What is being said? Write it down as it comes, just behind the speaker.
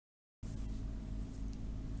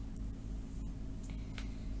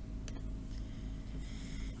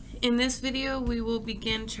In this video, we will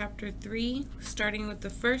begin Chapter 3, starting with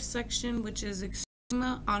the first section, which is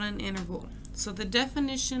extrema on an interval. So the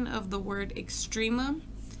definition of the word extrema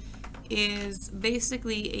is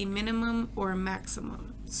basically a minimum or a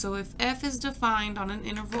maximum. So if f is defined on an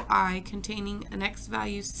interval I containing an x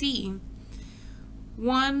value c,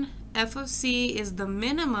 1, f of c is the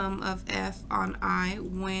minimum of f on I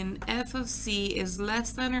when f of c is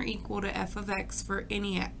less than or equal to f of x for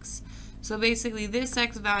any x. So basically this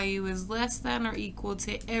x value is less than or equal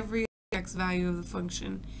to every x value of the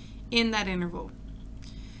function in that interval.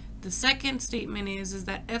 The second statement is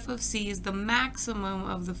that f of c is the maximum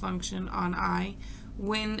of the function on I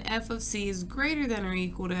when f of c is greater than or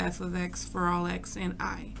equal to f of x for all x in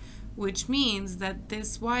I, which means that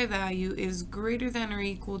this y value is greater than or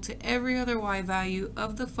equal to every other y value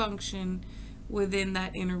of the function within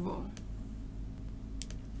that interval.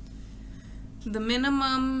 The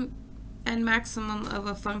minimum and maximum of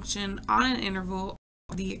a function on an interval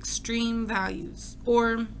are the extreme values,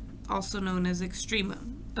 or also known as extrema,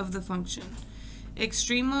 of the function.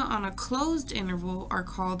 Extrema on a closed interval are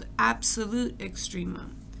called absolute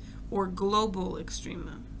extrema, or global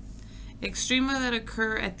extrema. Extrema that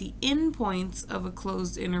occur at the endpoints of a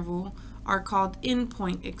closed interval are called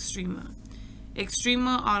endpoint extrema.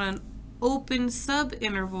 Extrema on an open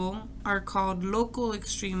subinterval are called local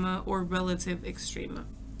extrema or relative extrema.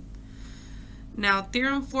 Now,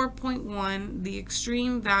 Theorem 4.1, the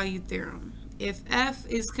extreme value theorem. If f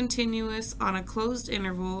is continuous on a closed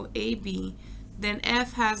interval, ab, then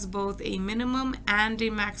f has both a minimum and a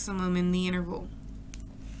maximum in the interval.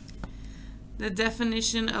 The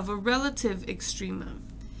definition of a relative extrema.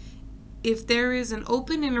 If there is an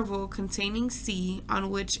open interval containing c on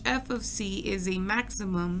which f of c is a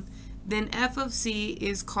maximum, then f of c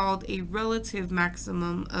is called a relative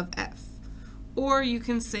maximum of f. Or you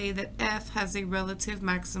can say that f has a relative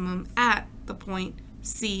maximum at the point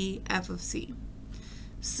c f of c.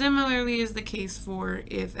 Similarly is the case for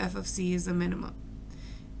if f of c is a minimum.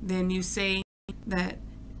 Then you say that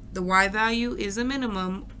the y value is a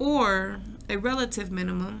minimum or a relative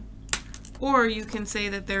minimum, or you can say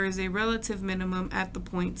that there is a relative minimum at the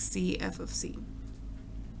point c f of c.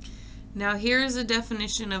 Now here is a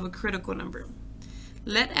definition of a critical number.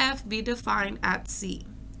 Let f be defined at c.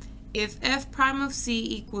 If f prime of c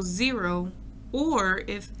equals 0, or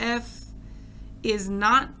if f is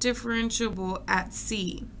not differentiable at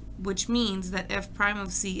c, which means that f prime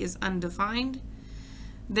of c is undefined,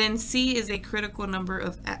 then c is a critical number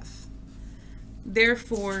of f.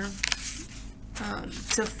 Therefore,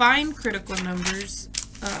 to find critical numbers,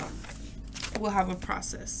 we'll have a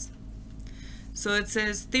process. So it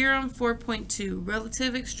says Theorem 4.2,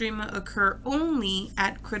 relative extrema occur only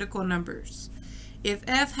at critical numbers. If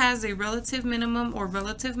f has a relative minimum or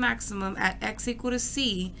relative maximum at x equal to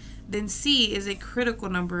c, then c is a critical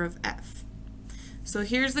number of f. So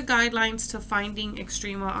here's the guidelines to finding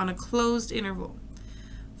extrema on a closed interval.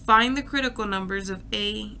 Find the critical numbers of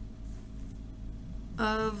a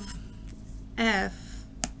of f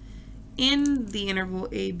in the interval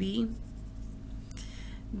ab.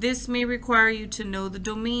 This may require you to know the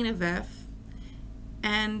domain of f.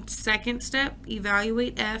 And second step,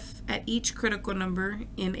 evaluate f at each critical number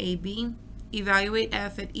in AB. Evaluate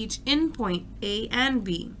f at each endpoint A and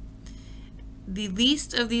B. The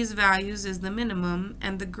least of these values is the minimum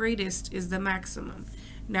and the greatest is the maximum.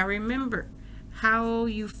 Now remember how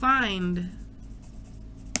you find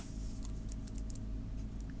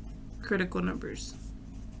critical numbers.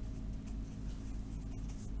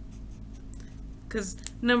 Because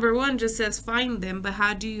number 1 just says find them, but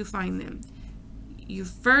how do you find them? You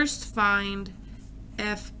first find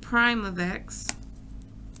f prime of x,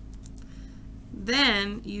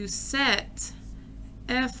 then you set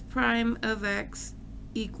f prime of x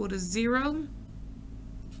equal to 0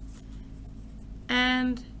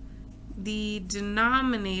 and the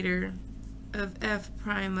denominator of f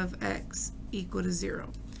prime of x equal to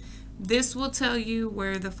 0. This will tell you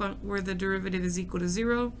where the derivative is equal to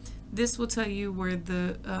 0. This will tell you where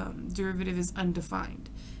the derivative is undefined.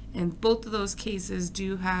 And both of those cases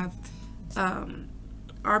do have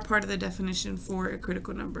are part of the definition for a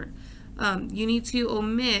critical number. You need to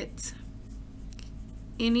omit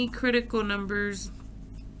any critical numbers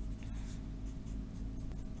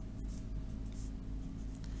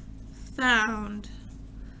found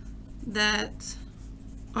that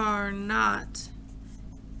are not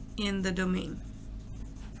in the domain.